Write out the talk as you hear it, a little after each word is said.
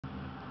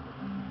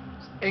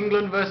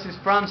England versus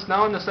France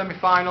now in the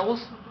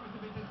semi-finals,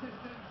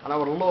 and I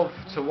would love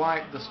to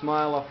wipe the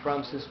smile off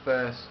France's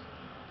face.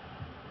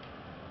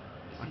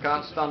 I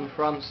can't stand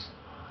France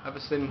ever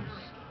since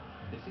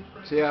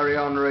Thierry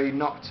Henry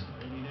knocked.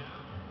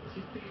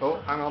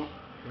 Oh, hang on,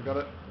 we got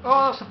it.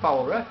 Oh, that's a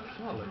foul, ref.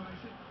 Surely.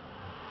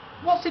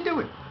 What's he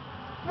doing?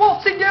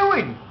 What's he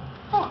doing?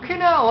 Fucking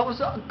hell, that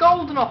was a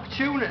golden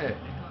opportunity.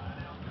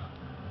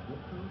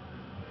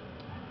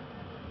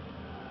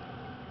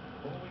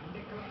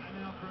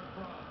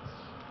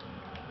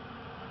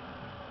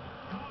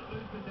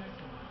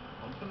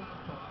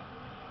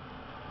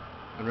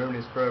 And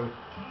Rooney's through.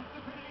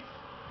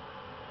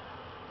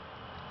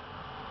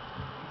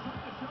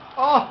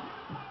 Oh!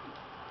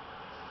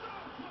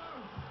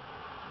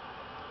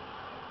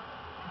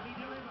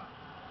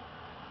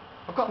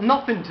 I've got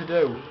nothing to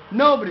do,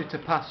 nobody to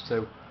pass to,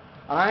 and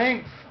I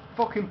ain't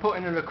fucking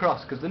putting it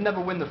across because they never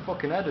win the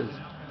fucking headers.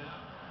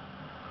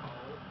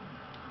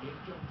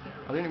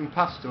 I didn't even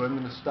pass to him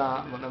in the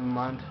start, but never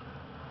mind.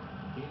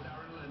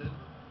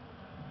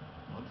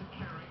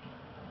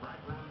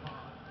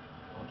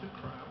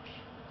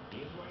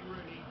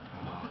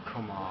 Oh,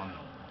 come on.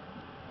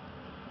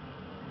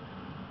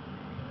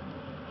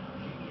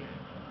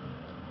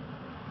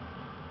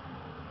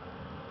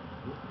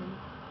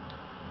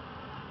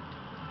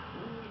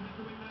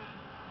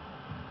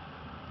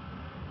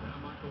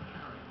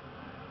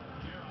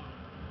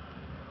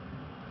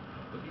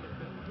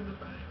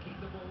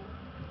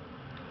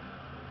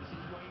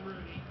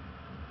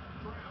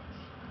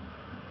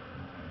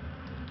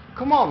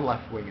 Come on,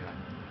 left winger.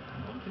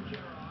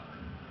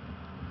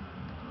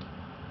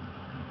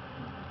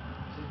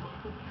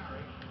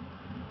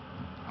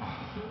 Oh,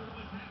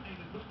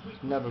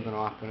 it's never going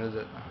to happen, is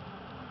it?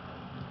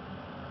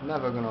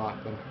 Never going to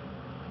happen.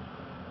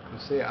 I can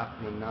see it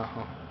happening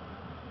now.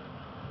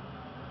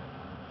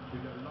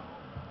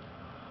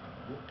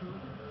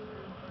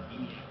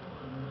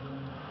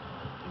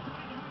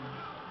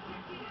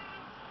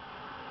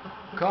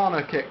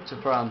 Corner kick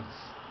to France.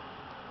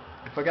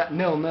 If I get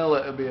 0-0,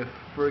 it'll be a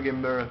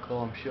friggin'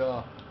 miracle, I'm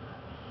sure.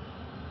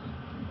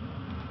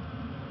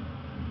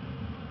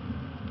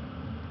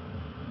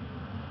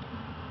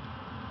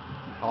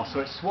 Oh, so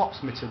it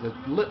swaps me to the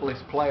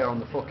littlest player on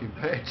the fucking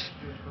pitch.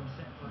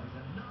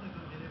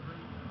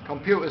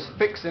 Computer's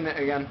fixing it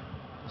again.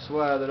 I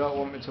swear they don't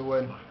want me to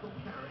win.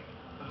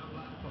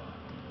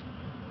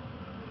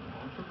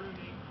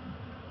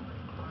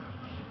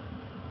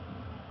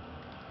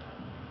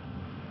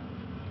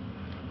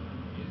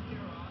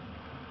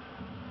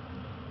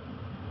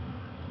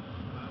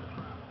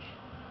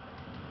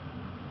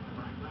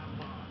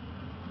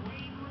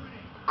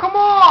 Come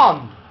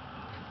on!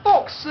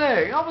 Fuck's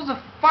sake, that was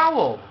a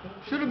foul!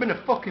 Should have been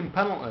a fucking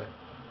penalty.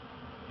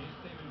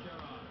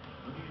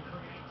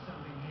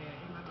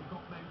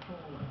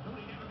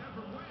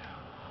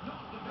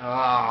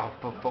 Ah,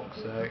 for fuck's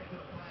sake.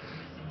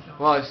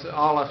 Well, it's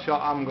all a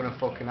shot I'm going to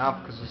fucking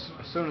have, because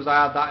as soon as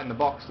I had that in the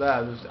box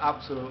there's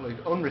absolutely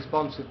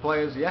unresponsive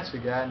players, yes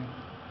again,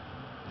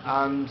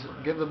 and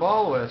give the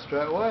ball away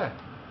straight away.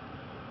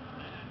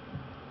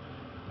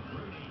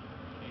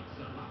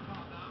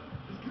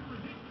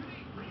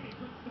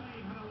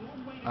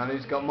 And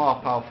he's got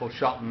more powerful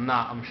shot than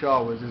that, I'm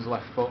sure, with his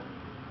left foot.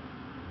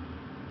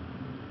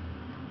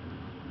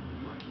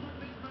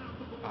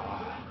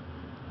 Oh.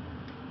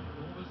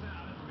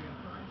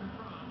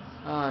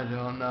 I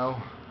don't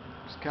know.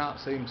 Just can't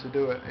seem to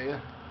do it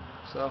here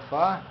so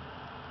far.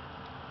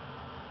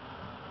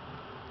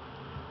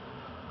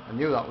 I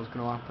knew that was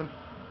going to happen.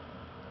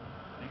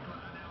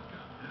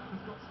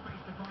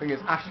 The thing is,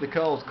 Ashley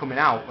Cole's coming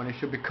out when he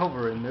should be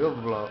covering the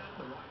other bloke.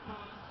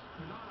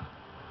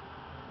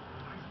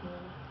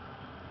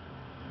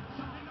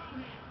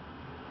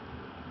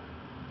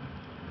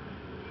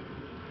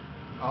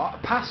 Oh,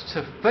 pass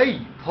to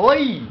feet,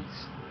 please!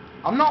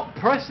 I'm not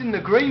pressing the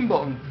green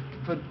button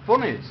for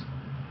funnies.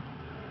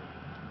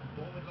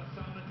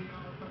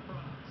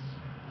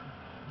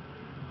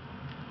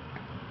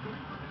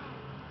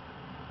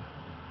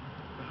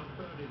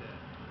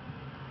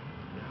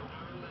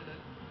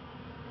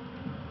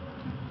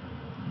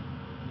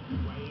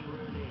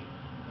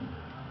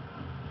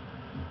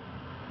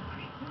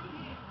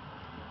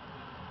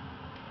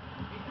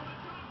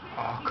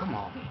 Oh, come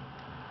on.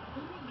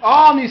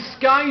 Oh, and he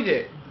skied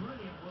it!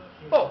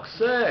 Fuck's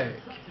sake!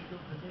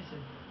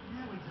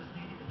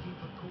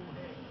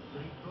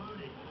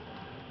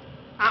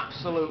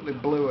 Absolutely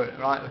blew it,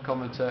 right, the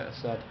commentator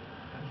said.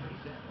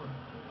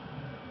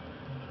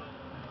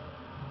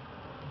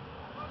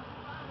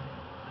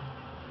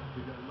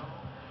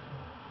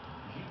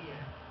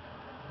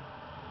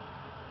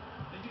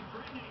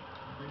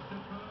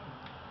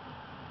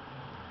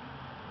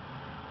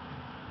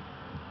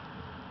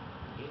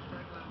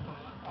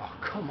 Oh,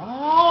 come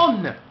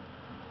on!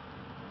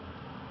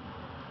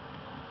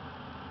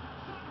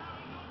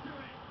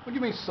 What do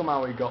you mean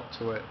somehow he got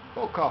to it?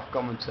 Fuck off,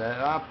 commentator.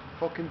 I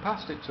fucking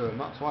passed it to him,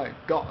 that's why it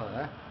got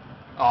there.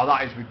 Oh,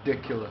 that is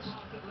ridiculous.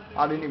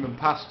 I didn't even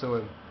pass to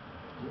him.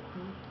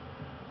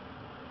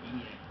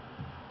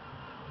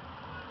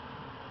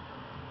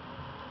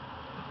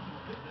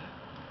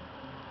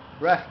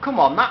 Ref, come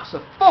on, that's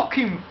a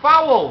fucking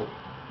foul!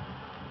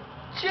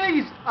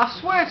 Jeez, I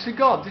swear to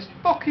God, this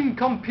fucking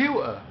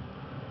computer,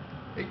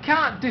 it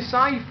can't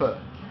decipher.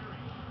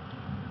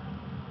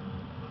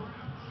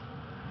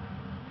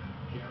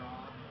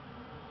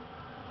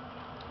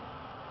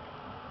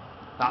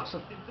 That's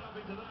a...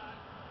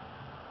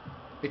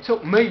 He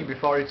took me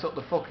before he took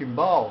the fucking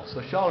ball,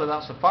 so surely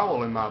that's a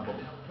foul in my book.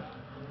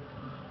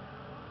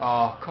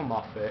 Oh, come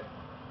off it.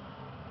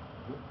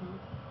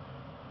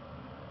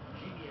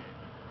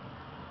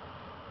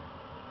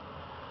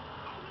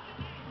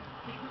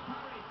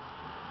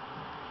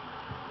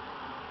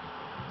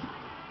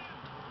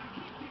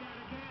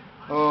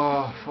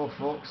 Oh, for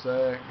fuck's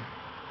sake.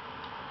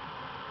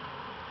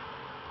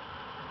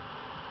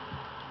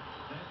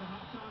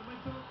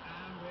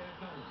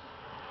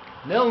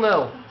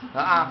 Nil-nil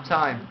at half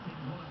time.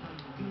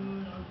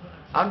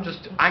 I'm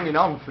just hanging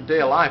on for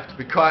dear life, to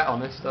be quite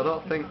honest.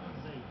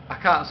 I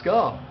can't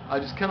score. I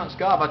just cannot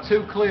score. I've had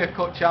two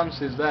clear-cut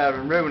chances there,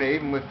 and Rooney,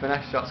 even with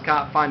finesse shots,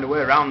 can't find a way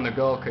around the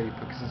goalkeeper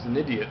because he's an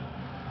idiot.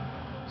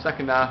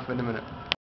 Second half in a minute.